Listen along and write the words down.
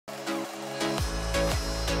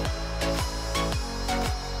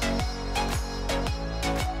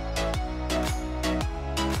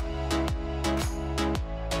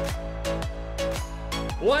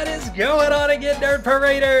What is going on again, Nerd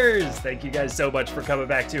Paraders? Thank you guys so much for coming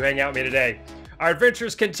back to hang out with me today. Our adventure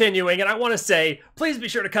is continuing, and I want to say, please be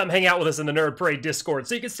sure to come hang out with us in the Nerd Parade Discord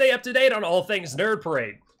so you can stay up to date on all things Nerd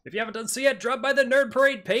Parade. If you haven't done so yet, drop by the Nerd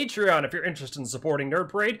Parade Patreon if you're interested in supporting Nerd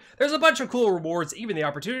Parade. There's a bunch of cool rewards, even the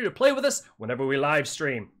opportunity to play with us whenever we live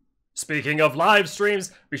stream. Speaking of live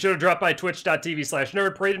streams, be sure to drop by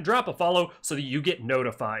twitch.tv/nerdparade and drop a follow so that you get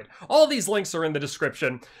notified. All these links are in the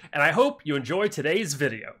description, and I hope you enjoy today's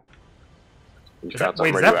video. Wait, is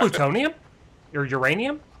that plutonium? Or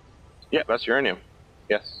uranium? Yeah, that's uranium.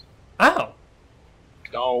 Yes. Oh.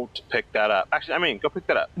 Don't pick that up. Actually, go pick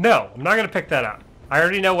that up. No, I'm not going to pick that up. I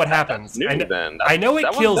already know what happens. I know it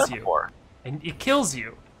kills you. And it kills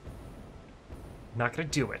you. I'm not going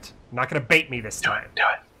to do it. I'm not going to bait me this time. Do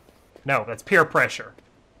it. No, that's peer pressure.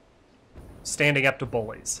 Standing up to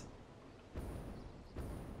bullies.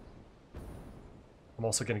 I'm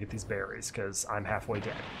also going to get these berries, because I'm halfway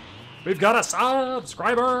dead. We've got a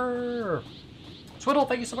subscriber! Twiddle,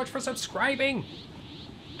 thank you so much for subscribing!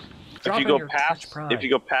 If you go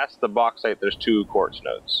past the bauxite, there's 2 quartz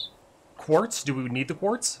nodes. Quartz? Do we need the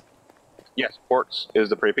quartz? Yes, quartz is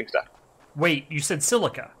the pretty pink stuff. Wait, you said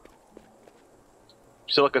silica.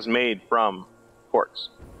 Silica's made from quartz.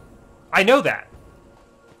 I know that.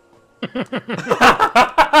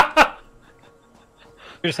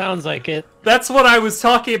 It sounds like it. That's what I was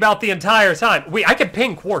talking about the entire time. Wait, I can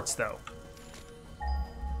ping quartz, though.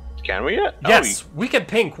 Can we yet? Yes, we can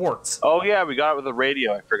ping quartz. Oh, yeah, we got it with the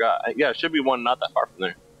radio. I forgot. Yeah, it should be one not that far from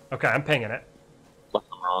there. Okay, I'm pinging it. Unless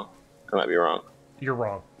I'm wrong. I might be wrong. You're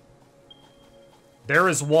wrong. There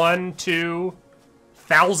is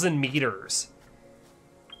 1,000 meters.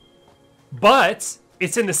 But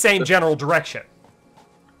it's in the same general direction.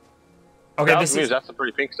 Okay, that's the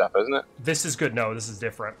pretty pink stuff, isn't it? This is good. No, this is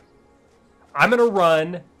different. I'm gonna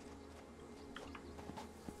run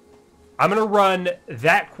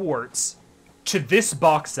that quartz to this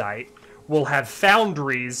bauxite. We'll have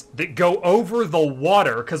foundries that go over the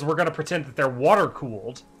water, because we're gonna pretend that they're water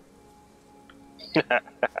cooled.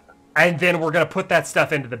 And then we're gonna put that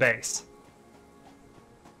stuff into the base.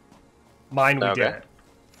 We did it.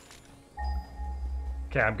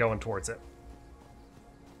 Okay, I'm going towards it.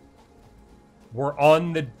 We're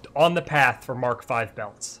on the path for Mark V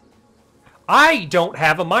belts. I don't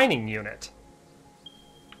have a mining unit.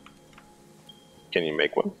 Can you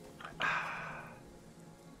make one?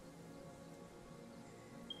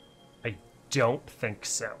 I don't think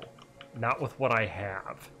so. Not with what I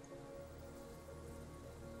have.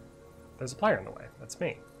 There's a player in the way. That's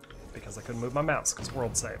me. Because I couldn't move my mouse, because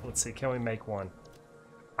world save. Let's see, can we make one?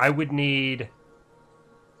 I would need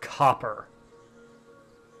copper.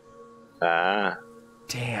 Ah.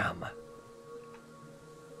 Damn.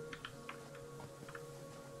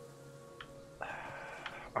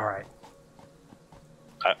 Alright.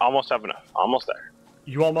 I almost have enough. Almost there.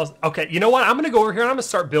 You almost... Okay, you know what? I'm going to go over here and I'm going to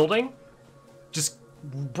start building. Just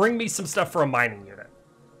bring me some stuff for a mining unit.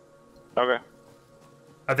 Okay.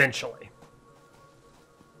 Eventually.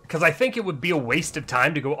 Because I think it would be a waste of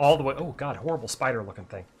time to go all the way... Oh, God, horrible spider-looking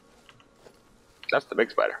thing. That's the big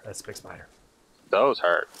spider. That's the big spider. Those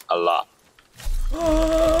hurt a lot.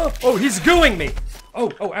 Oh, he's gooing me!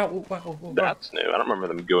 Oh, ow, oh. That's new. I don't remember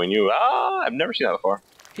them gooing you. Ah, I've never seen that before.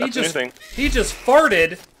 That's a new thing. He just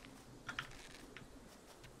farted.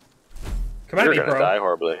 Come at me, bro. You're gonna die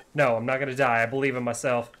horribly. No, I'm not gonna die. I believe in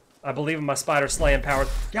myself. I believe in my spider slaying powers.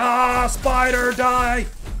 Yeah, spider, die!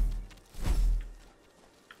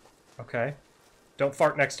 Okay. Don't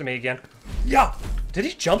fart next to me again. Yeah! Did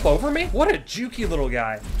he jump over me? What a jukey little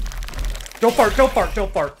guy. Don't fart, don't fart,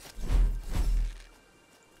 don't fart.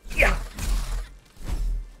 Yeah!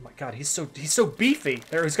 Oh my God, he's so beefy.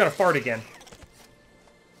 There, he's gonna fart again.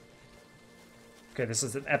 Okay, this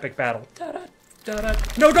is an epic battle. Da -da, da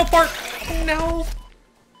 -da. No, don't fart! No!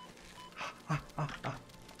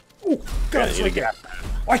 Ooh, God, it's right there.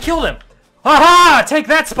 Oh, I killed him! Ha-ha! Take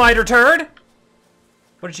that, spider turd!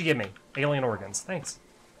 What did you give me? Alien organs. Thanks.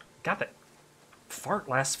 Got that. Fart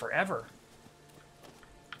lasts forever.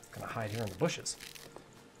 I'm gonna hide here in the bushes.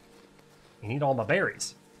 You need all my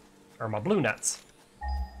berries. Or my blue nuts.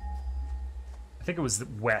 I think it was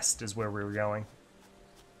west is where we were going.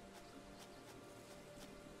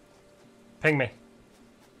 Ping me.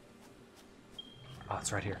 Oh,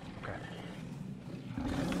 it's right here. Okay.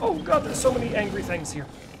 Oh God, there's so many angry things here.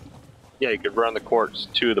 Yeah, you could run the quartz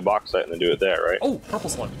to the bauxite and then do it there, right? Oh, purple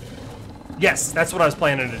slug. Yes, that's what I was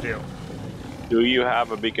planning to do. Do you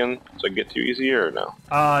have a beacon so I can get to you easier or no?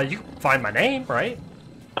 You can find my name, right?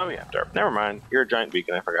 Oh yeah, derp. Never mind. You're a giant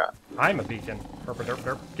beacon, I forgot. I'm a beacon. Derp, derp,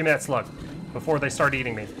 derp. Give me that slug before they start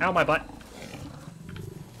eating me. Ow, my butt.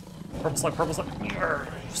 Purple slug, purple slug. Urgh,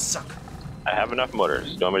 you suck. I have enough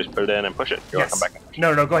motors. Do you want me to just put it in and push it? You Yes. want to come back and push it?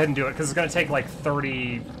 No, go ahead and do it, because it's going to take like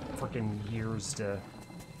 30 freaking years to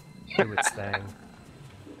do its thing.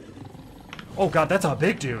 Oh god, that's a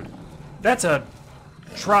big dude. That's a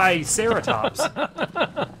Triceratops.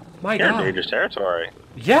 My You're god. in dangerous territory.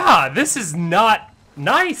 Yeah, this is not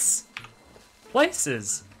nice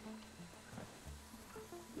places.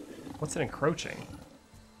 What's it encroaching?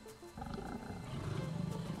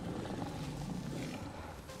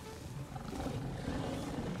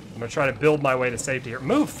 I'm gonna try to build my way to safety here.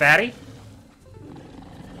 Move, fatty!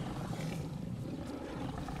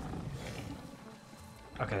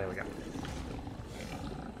 Okay, there we go.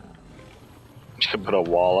 You should put a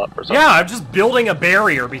wall up or something. Yeah, I'm just building a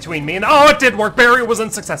barrier between me and... Oh, it did work! Barrier was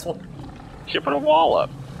unsuccessful. You should put a wall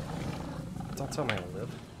up. Don't tell me to live.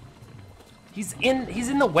 He's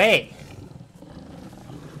in the way.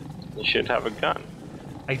 You should have a gun.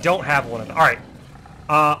 I don't have one of them. Alright.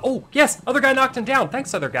 Oh, yes! Other guy knocked him down.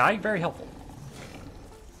 Thanks, other guy. Very helpful.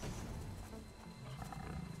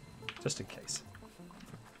 Just in case.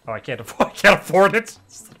 Oh, I can't afford it.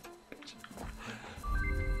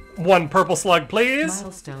 One purple slug, please.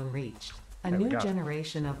 Milestone reached. A There we new go.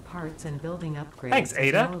 generation of parts and building upgrades. Thanks, is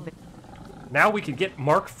Ada. now Now we can get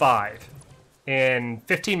Mark V in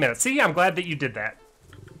 15 minutes. See, I'm glad that you did that.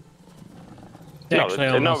 It's actually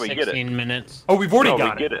no, almost we get it. 16 minutes. Oh, we've already No,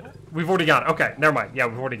 got we it. get it. We've already got it. Okay, never mind. Yeah,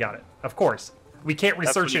 we've already got it. Of course. We can't That's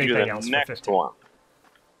research when you do anything the else for next 15. one.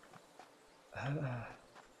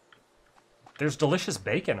 There's delicious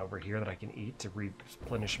bacon over here that I can eat to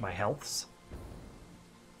replenish my healths.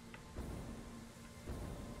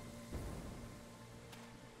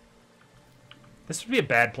 This would be a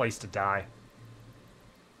bad place to die.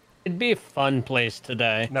 It'd be a fun place to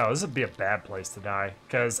die. No, this would be a bad place to die,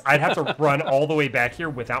 because I'd have to run all the way back here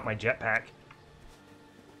without my jetpack.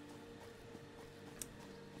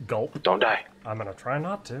 Gulp. Don't die. I'm gonna try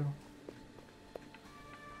not to.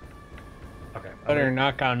 Okay. Better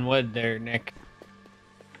knock on wood there, Nick.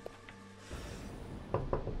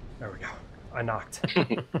 There we go. I knocked.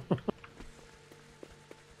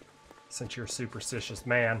 Since you're a superstitious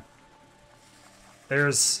man.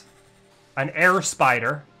 There's an air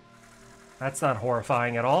spider. That's not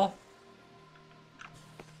horrifying at all.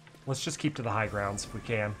 Let's just keep to the high grounds if we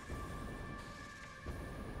can.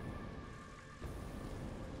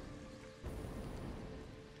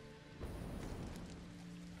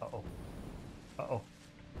 Uh-oh. Uh-oh.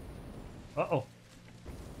 Uh-oh.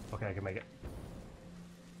 Okay, I can make it.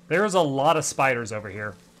 There's a lot of spiders over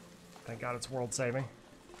here. Thank God it's world saving.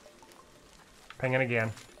 Pinging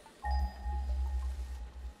again.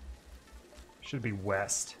 Should be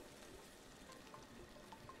west.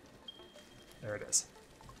 There it is.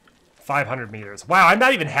 500 meters. Wow, I'm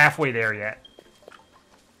not even halfway there yet.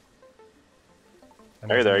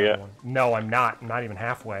 And Are you there's there another yet? one. No, I'm not. I'm not even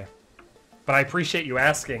halfway. But I appreciate you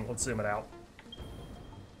asking. Let's zoom it out.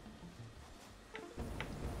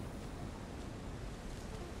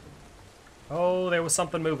 Oh, there was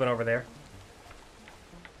something moving over there.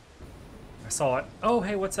 I saw it. Oh,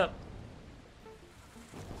 hey, what's up?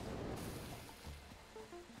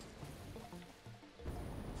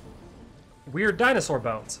 Weird dinosaur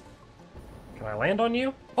bones. Can I land on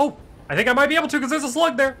you? Oh, I think I might be able to because there's a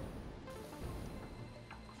slug there.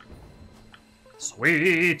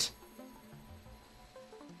 Sweet.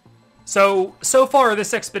 So far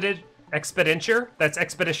this expedition, that's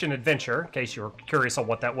Expedition Adventure, in case you were curious on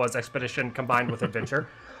what that was, Expedition combined with Adventure,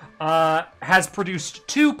 has produced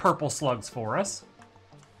 2 purple slugs for us,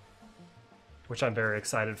 which I'm very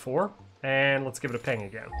excited for. And let's give it a ping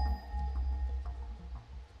again.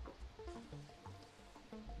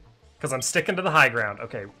 Because I'm sticking to the high ground.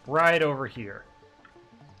 Okay, right over here.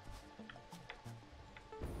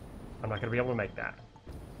 I'm not going to be able to make that.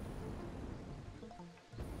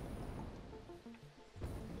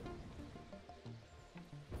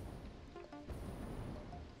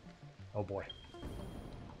 Oh boy.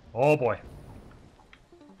 Oh boy.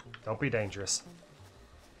 Don't be dangerous.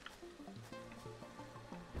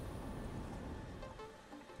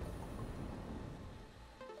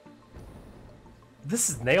 This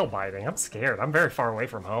is nail biting. I'm scared. I'm very far away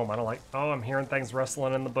from home. I don't like... Oh, I'm hearing things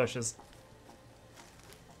rustling in the bushes.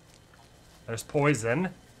 There's poison.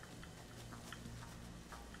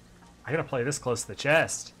 I gotta play this close to the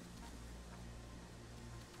chest.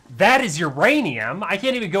 That is uranium. I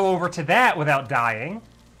can't even go over to that without dying.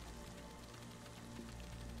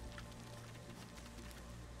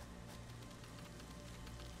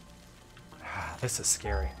 This is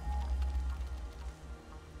scary.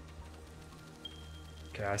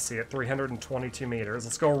 Okay, I see it. 322 meters.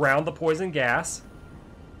 Let's go around the poison gas.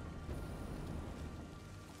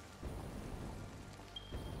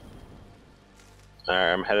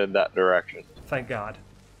 Alright, I'm headed that direction. Thank God.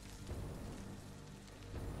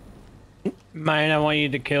 Mine, I want you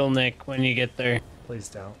to kill Nick when you get there. Please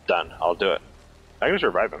don't. Done. I'll do it. I can just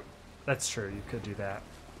revive him. That's true. You could do that.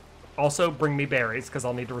 Also, bring me berries, because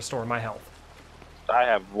I'll need to restore my health. I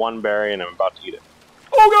have one berry and I'm about to eat it.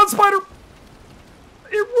 Oh God, spider!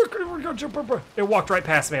 It walked right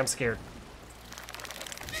past me. I'm scared.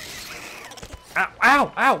 Ow,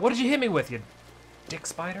 ow, ow! What did you hit me with, you dick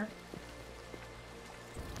spider?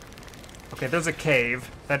 Okay, there's a cave.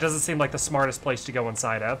 That doesn't seem like the smartest place to go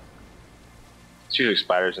inside of. It's usually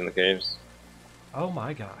spiders in the caves. Oh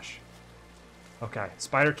my gosh. Okay,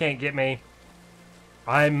 spider can't get me.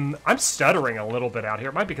 I'm stuttering a little bit out here.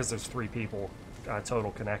 It might be because there's 3 people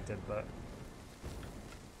total connected, but...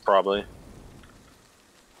 Probably.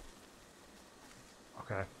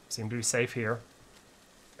 Okay, seem to be safe here.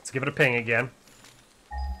 Let's give it a ping again.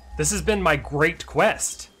 This has been my great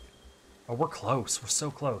quest. Oh, we're close. We're so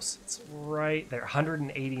close. It's right there,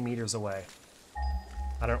 180 meters away.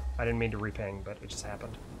 I didn't mean to reping, but it just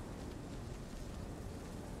happened.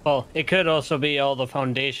 Well, it could also be all the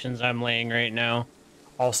foundations I'm laying right now.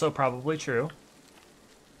 Also probably true.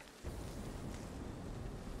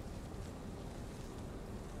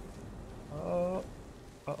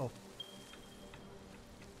 Uh-oh.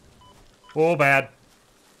 Oh, bad.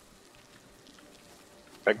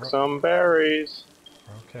 Pick some berries.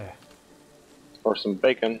 Okay. Or some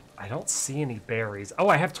bacon. I don't see any berries. Oh,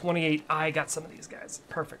 I have 28. I got some of these guys.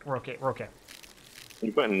 Perfect. We're okay. We're okay.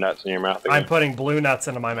 You putting nuts in your mouth again? I'm putting blue nuts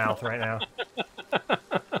into my mouth right now.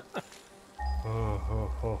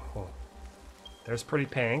 Oh. There's pretty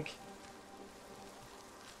pink.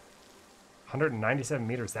 197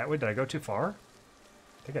 meters that way. Did I go too far?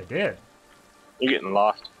 I think I did. You're getting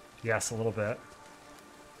lost. Yes, a little bit.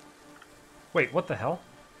 Wait, what the hell?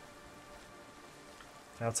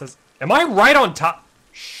 Now it says... Am I right on top?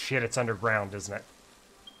 Shit, it's underground, isn't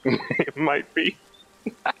it? It might be.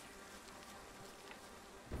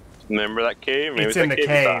 Remember that cave? Maybe it's in the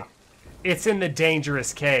cave. top. It's in the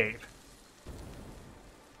dangerous cave.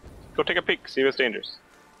 Go take a peek, see if it's dangerous.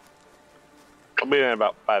 I'll be in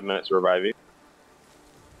about 5 minutes to revive you.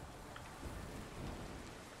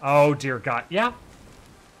 Oh dear God, yeah.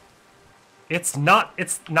 It's not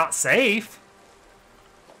safe.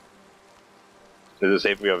 Is it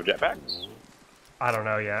safe if we have jetpacks? I don't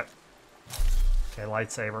know yet. Okay,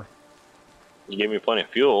 lightsaber. You gave me plenty of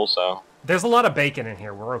fuel, so... There's a lot of bacon in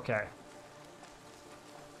here. We're okay.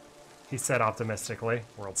 He said optimistically.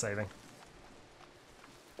 World saving.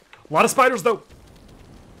 A lot of spiders, though.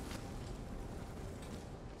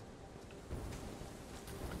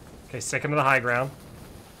 Okay, sticking to the high ground.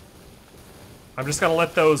 I'm just going to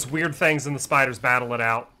let those weird things and the spiders battle it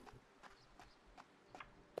out.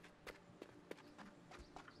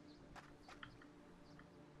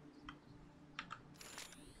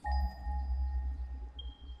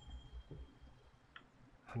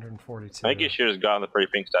 $142. I think you should have gotten the pretty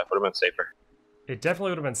pink stuff. Would have been safer. It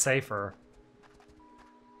definitely would have been safer.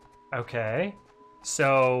 Okay.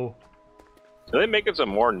 So... Are they making some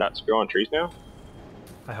more nuts grow on trees now?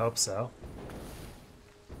 I hope so.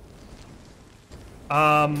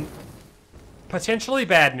 Potentially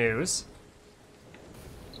bad news.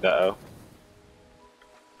 Uh-oh.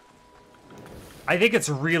 I think it's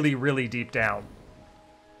really, really deep down.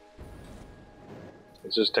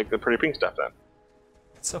 Let's just take the pretty pink stuff then.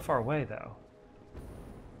 It's so far away, though.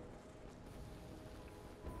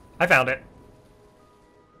 I found it.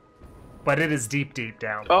 But it is deep, deep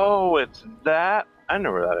down. Oh, it's that? I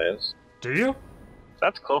know where that is. Do you?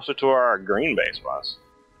 That's closer to where our green base was.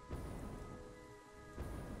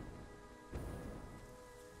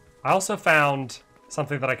 I also found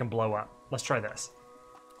something that I can blow up. Let's try this.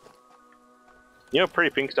 You know,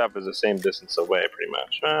 pretty pink stuff is the same distance away, pretty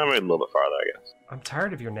much. Maybe a little bit farther, I guess. I'm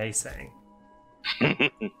tired of your naysaying.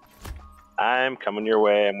 I'm coming your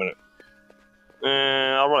way. I'm gonna...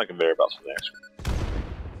 I'll run a conveyor belts from there.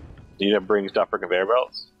 Do you have bring stuff for conveyor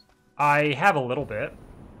belts? I have a little bit.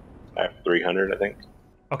 I have 300, I think.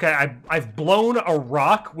 Okay, I've blown a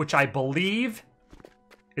rock, which I believe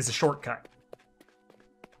is a shortcut.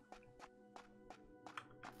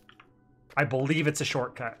 I believe it's a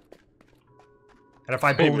shortcut. And if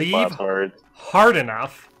I believe hard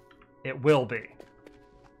enough, it will be.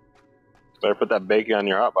 Better put that bacon on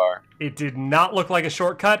your hot bar. It did not look like a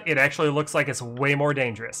shortcut. It actually looks like it's way more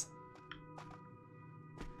dangerous.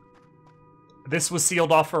 This was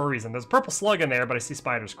sealed off for a reason. There's a purple slug in there, but I see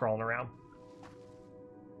spiders crawling around.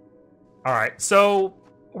 Alright, so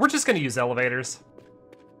we're just gonna use elevators.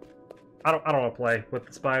 I don't want to play with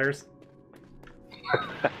the spiders.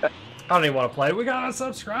 I don't even want to play. We gotta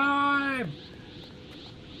subscribe!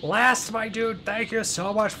 Last, my dude, thank you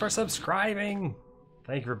so much for subscribing.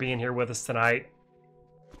 Thank you for being here with us tonight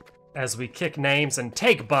as we kick names and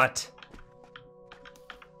take butt.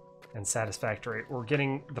 And Satisfactory. We're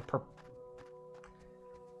getting the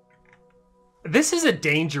This is a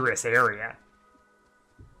dangerous area.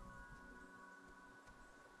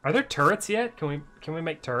 Are there turrets yet? Can we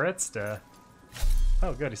make turrets to...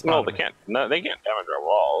 Oh, good. He spotted Well, they me. can't. No, they can't damage our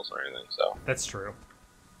walls or anything. So That's true.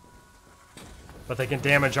 But they can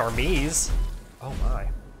damage armies. Oh my.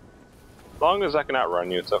 as long as I can outrun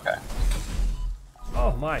you, it's okay.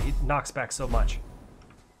 Oh my, he knocks back so much.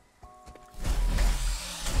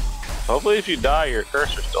 Hopefully, if you die, your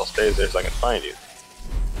cursor still stays there, so I can find you.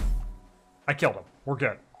 I killed him. We're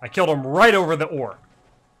good. I killed him right over the ore.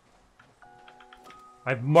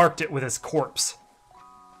 I've marked it with his corpse.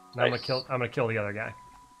 Now Nice. I'm gonna kill the other guy.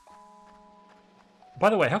 By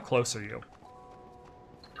the way, how close are you?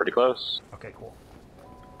 Pretty close. Okay, cool.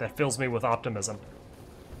 That fills me with optimism.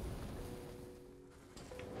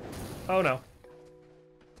 Oh no.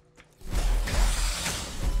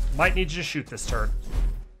 Might need you to shoot this turd.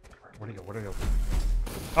 Where'd he go? Where'd he go?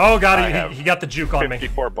 Oh god, he got the juke on me.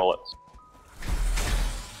 54 bullets.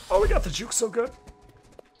 Oh, we got the juke so good.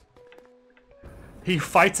 He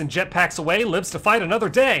fights and jetpacks away, lives to fight another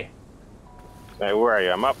day. Hey, where are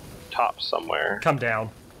you? I'm up top somewhere. Come down.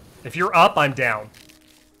 If you're up, I'm down.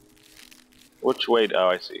 Which way? Oh,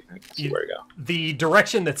 I see. I can see where to go. The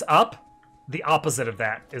direction that's up, the opposite of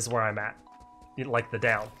that is where I'm at. Like the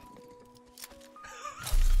down.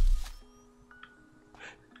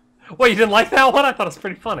 Wait, you didn't like that one? I thought it was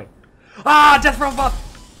pretty funny. Ah, death row buff!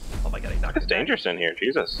 Oh my god, he knocked It's it down. dangerous in here,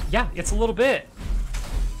 Jesus. Yeah, it's a little bit.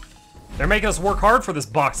 They're making us work hard for this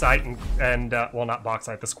bauxite and well, not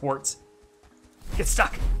bauxite, this quartz. Get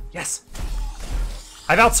stuck. Yes.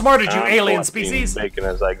 I've outsmarted you, I'm alien collecting species. bacon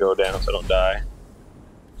as I go down, so I don't die.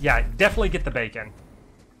 Yeah, definitely get the bacon.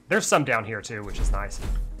 There's some down here too, which is nice.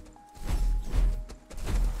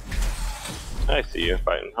 I see you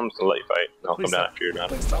fighting. I'm just gonna let you fight. I'll Please come down don't. after you're done.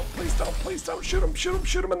 Please don't, please don't, please don't. Shoot him, shoot him,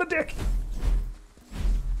 shoot him in the dick.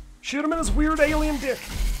 Shoot him in his weird alien dick.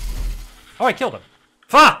 Oh, I killed him.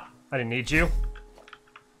 Fa! I didn't need you.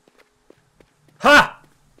 Ha!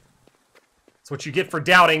 That's what you get for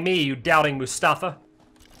doubting me, you doubting Mustafa.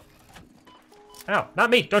 Ow, not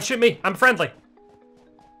me. Don't shoot me. I'm friendly.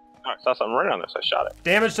 Oh, I saw something running on this. I shot it.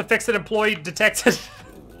 Damage to fix-it employee detected.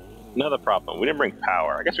 Another problem. We didn't bring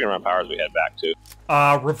power. I guess we can run power as we head back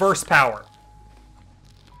to. Reverse power.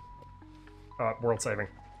 World saving.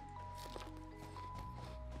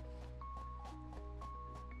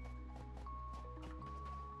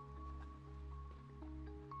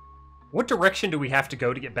 What direction do we have to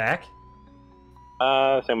go to get back?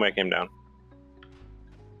 Same way I came down.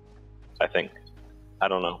 I think. I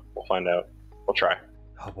don't know. We'll find out. We'll try.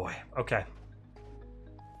 Oh boy. Okay.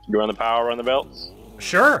 You run the power, run the belts?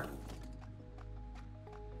 Sure.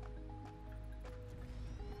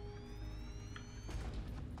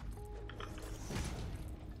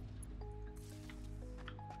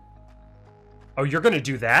 Oh, you're gonna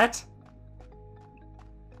do that?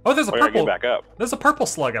 Oh, there's a We gotta purple. get back up. There's a purple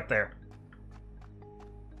slug up there.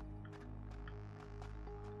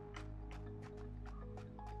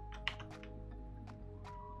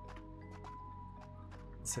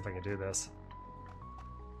 Let's see if I can do this.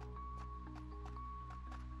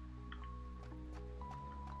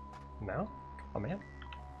 No? Oh man.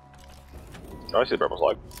 Oh, I see the purple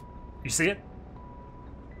slug. You see it?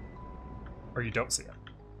 Or you don't see it?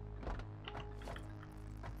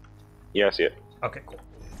 Yeah, I see it. Okay, cool.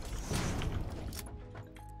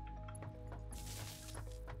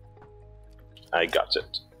 I got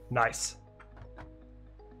it. Nice.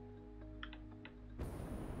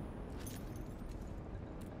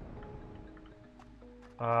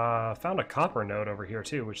 Found a copper node over here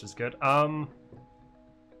too, which is good. I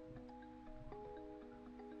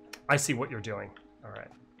see what you're doing. All right.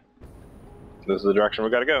 This is the direction we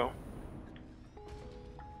gotta go.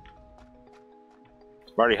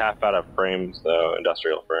 I'm already half out of frames, though,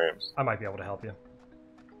 industrial frames. I might be able to help you.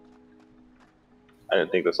 I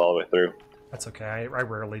didn't think this all the way through. That's okay. I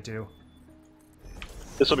rarely do.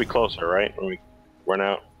 This will be closer, right? When we run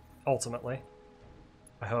out. Ultimately.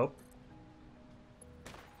 I hope.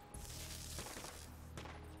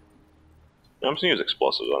 I'm just gonna use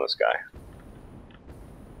explosives on this guy.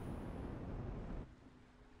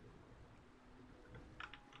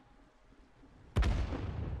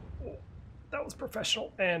 That was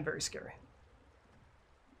professional and very scary.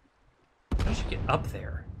 How did you get up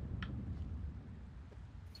there?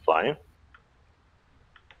 Flying?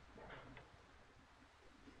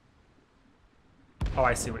 Oh,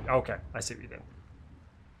 I see what... Okay, I see what you did.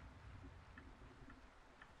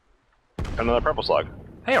 Another purple slug.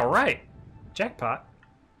 Hey, all right. Jackpot.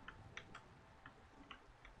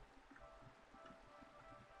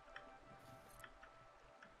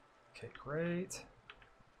 Okay, great.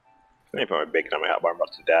 Let me put my bacon on my hot bar. I'm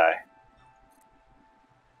about to die.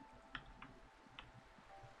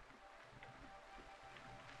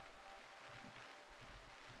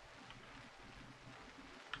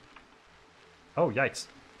 Oh, yikes.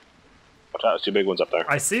 Watch out, there's two big ones up there.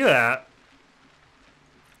 I see that.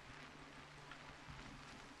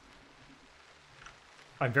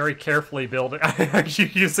 I'm very carefully building.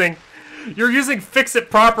 You're using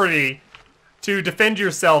fix-it property to defend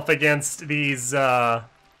yourself against these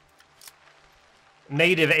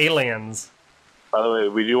native aliens. By the way,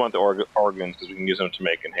 we do want the organs because we can use them to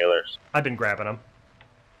make inhalers. I've been grabbing them.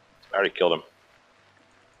 I already killed him.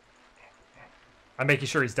 I'm making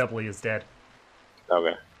sure he's doubly as dead.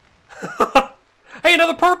 Okay. Hey,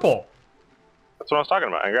 another purple! That's what I was talking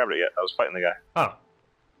about. I grabbed it yet. I was fighting the guy. Oh.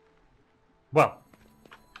 Well.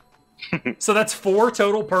 So that's 4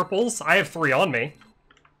 total purples. I have 3 on me.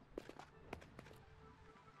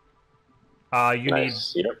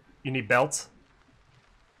 Nice. Yep. You need belts?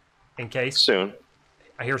 In case? Soon.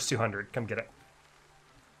 Here's 200. Come get it.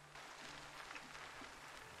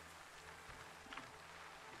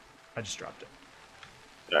 I just dropped it.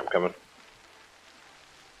 Yeah, I'm coming.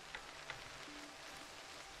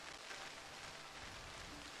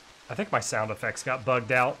 I think my sound effects got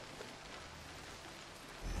bugged out.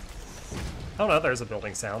 Oh no, there's a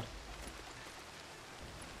building sound.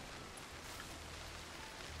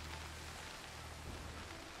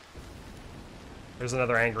 There's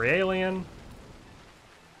another angry alien.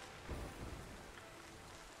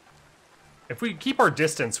 If we keep our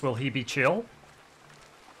distance, will he be chill?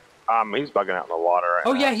 He's bugging out in the water right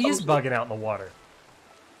now. Oh yeah, he is bugging out in the water.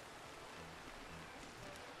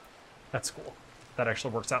 That's cool. That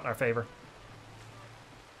actually works out in our favor.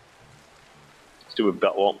 Stupid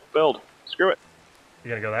belt won't build. Screw it.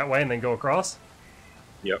 You're gonna go that way and then go across?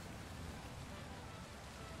 Yep.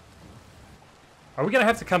 Are we gonna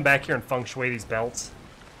have to come back here and feng shui these belts?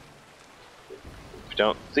 If you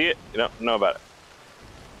don't see it, you don't know about it.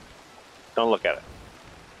 Don't look at it.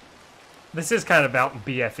 This is kind of about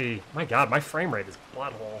BFE. My god, my frame rate is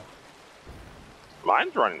butthole.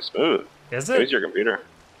 Mine's running smooth. Is Maybe it? it's your computer.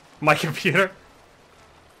 My computer?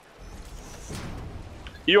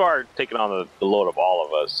 You are taking on the load of all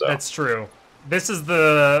of us, so. That's true. This is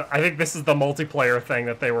the... I think this is the multiplayer thing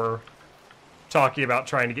that they were talking about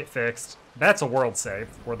trying to get fixed. That's a world save,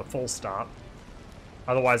 or the full stop.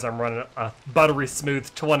 Otherwise, I'm running a buttery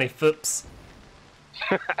smooth 20 flips.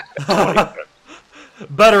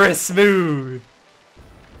 Buttery smooth.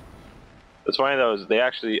 It's funny though, is they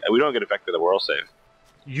actually, we don't get affected by the world save.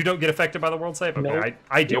 You don't get affected by the world save? Okay, Nope.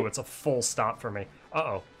 I do. Nope. It's a full stop for me.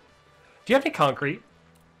 Uh-oh. Do you have any concrete?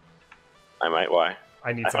 I might, why?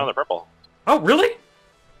 I need I some. found the purple. Oh, really?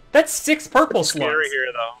 That's 6 purple slugs. Scary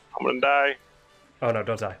here though. I'm gonna die. Oh no,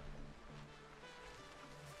 don't die.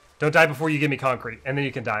 Don't die before you give me concrete, and then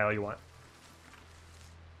you can die all you want.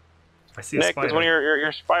 I see a Nick, spider. there's one of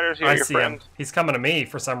your spiders here, I your see friend. him. He's coming to me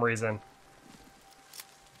for some reason.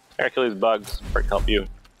 I gotta kill these bugs before I can help you.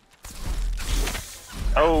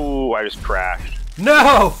 Oh, I just crashed.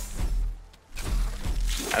 No!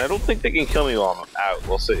 And I don't think they can kill me while I'm out.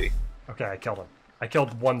 We'll see. Okay, I killed him. I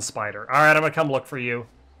killed one spider. All right, I'm gonna come look for you.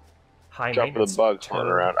 High Drop for the maintenance bugs turd.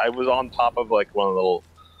 running around. I was on top of like one of the little,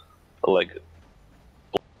 like,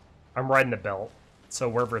 I'm riding the belt, so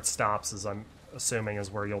wherever it stops is, I'm assuming,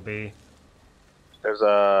 is where you'll be. there's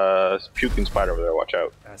a puking spider over there. Watch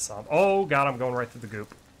out. I saw him. Oh god, I'm going right through the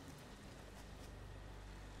goop.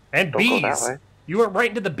 And Don't go bees. that way. You went right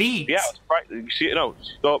into the bees. Yeah, it's right. You see, no,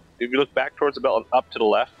 go up. If you look back towards the belt, up to the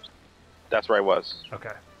left, that's where I was.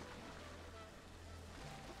 Okay.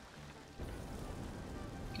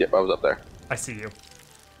 Yep, I was up there. I see you.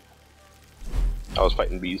 I was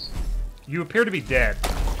fighting bees. You appear to be dead.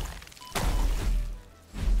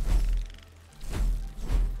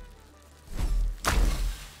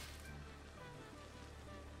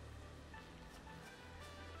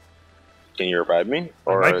 Can you revive me?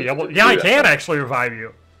 I might be able. Yeah, I can actually revive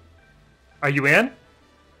you. Are you in?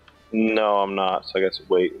 No, I'm not. So I guess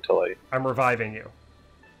wait until I. I'm reviving you.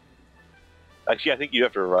 Actually, I think you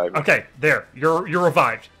have to revive me. Okay, there. You're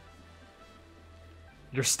revived.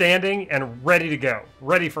 You're standing and ready to go.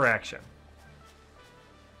 Ready for action.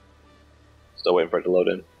 Still waiting for it to load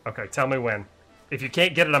in. Okay, tell me when. If you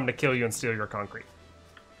can't get it, I'm gonna kill you and steal your concrete.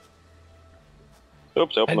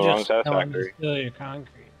 Oops, I opened the wrong satisfactory. Steal your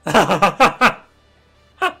concrete.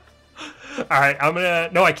 Alright, I'm gonna...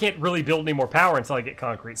 No, I can't really build any more power until I get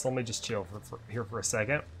concrete, so let me just chill here for a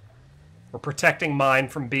second. We're protecting mine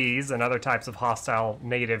from bees and other types of hostile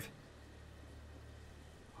native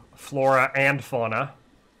flora and fauna.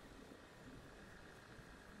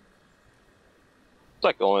 It's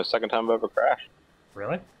like the only second time I've ever crashed.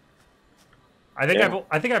 Really? I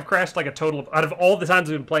think I've crashed like a total of, out of all the times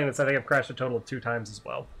we've been playing this, I think I've crashed a total of 2 times as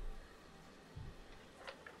well.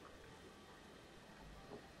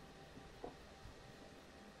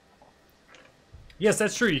 Yes,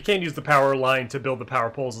 that's true. You can use the power line to build the power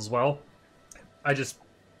poles as well. I just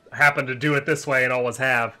happen to do it this way and always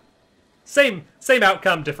have. Same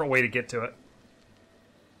outcome, different way to get to it.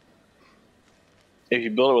 If you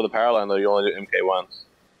build it with a power line, though, you only do MK once.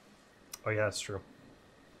 Oh yeah, that's true.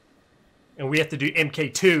 And we have to do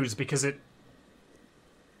MK2s because it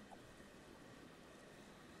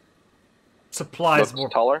supplies more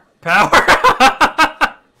taller. power.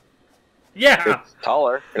 Yeah. It's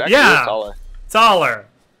taller. It actually is taller. Taller,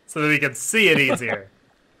 so that we can see it easier.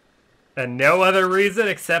 And no other reason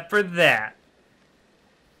except for that.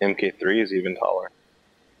 MK3 is even taller.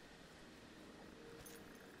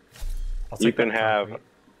 You can have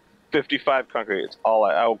 55 concrete. It's all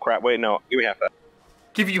oh crap! Wait, no, give me half that.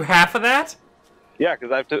 Give you half of that? Yeah,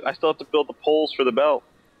 because I still have to build the poles for the belt.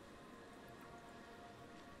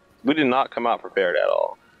 We did not come out prepared at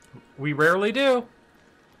all. We rarely do.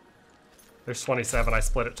 There's 27. I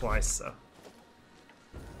split it twice, so.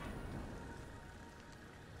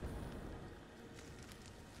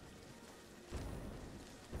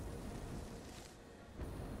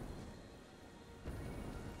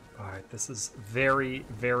 Alright, this is very,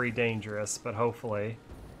 very dangerous, but hopefully.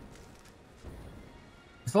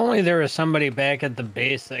 If only there was somebody back at the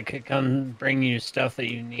base that could come bring you stuff that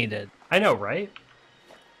you needed. I know, right?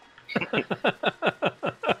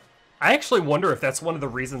 I actually wonder if that's one of the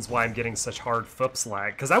reasons why I'm getting such hard foops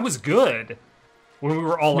lag, because I was good when we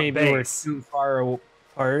were all at base. Maybe we're too far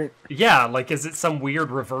apart. Yeah, like, is it some weird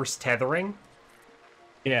reverse tethering?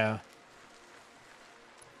 Yeah.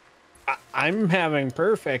 I'm having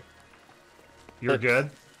perfect. You're good?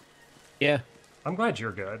 Yeah. I'm glad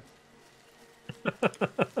you're good.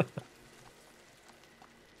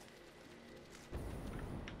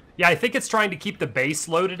 Yeah, I think it's trying to keep the base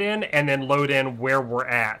loaded in and then load in where we're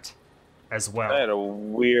at as well. I had a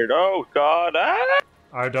weird... Oh, God. Ah!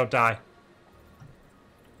 Alright, don't die.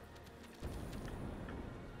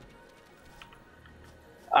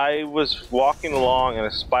 I was walking along and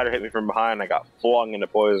a spider hit me from behind and I got flung into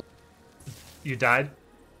poison. You died?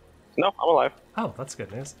 No, I'm alive. Oh, that's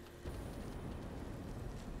good news.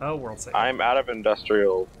 Oh, world save. I'm out of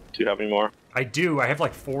industrial. Do you have any more? I do. I have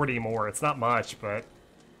like 40 more. It's not much, but...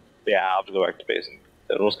 Yeah, I'll have to go back to base.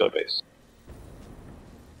 Then let's go to base.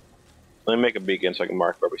 Let me make a beacon so I can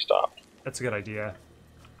mark where we stopped. That's a good idea.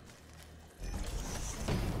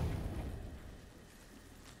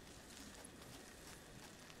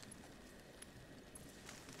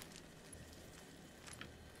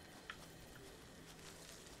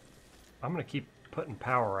 I'm going to keep putting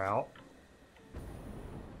power out.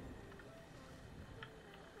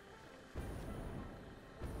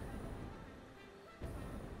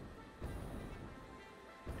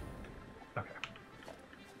 Okay.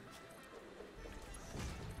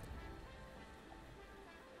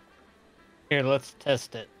 Here, let's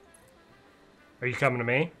test it. Are you coming to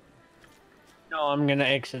me? No, I'm gonna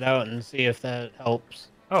exit out and see if that helps.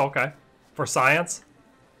 Oh, okay. For science?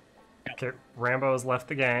 Okay, Rambo has left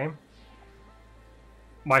the game.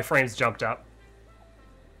 My frames jumped up.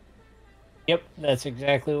 Yep, that's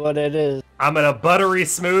exactly what it is. I'm at a buttery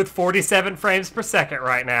smooth 47 frames per second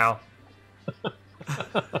right now.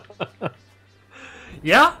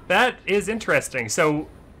 Yeah, that is interesting. So,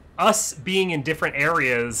 us being in different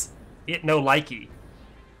areas, it no likey.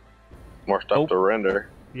 More stuff to render.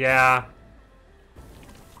 Yeah.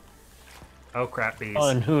 Oh crap, bees. Oh,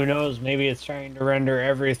 and who knows, maybe it's trying to render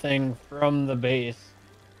everything from the base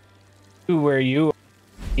to where you are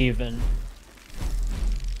even.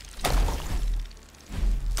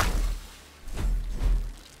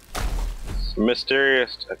 Some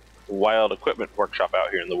mysterious wild equipment workshop out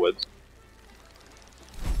here in the woods.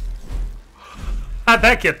 How'd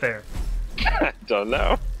that get there? I don't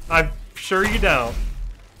know. I'm sure you don't.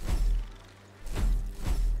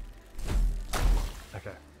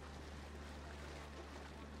 Okay.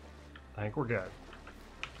 I think we're good.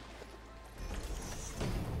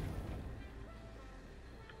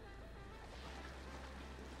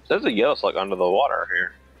 There's a yellow slug under the water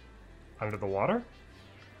here. Under the water?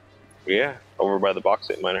 Yeah, over by the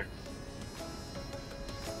bauxite miner.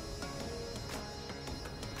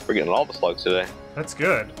 We're getting all the slugs today. That's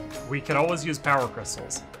good. We can always use power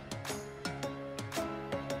crystals.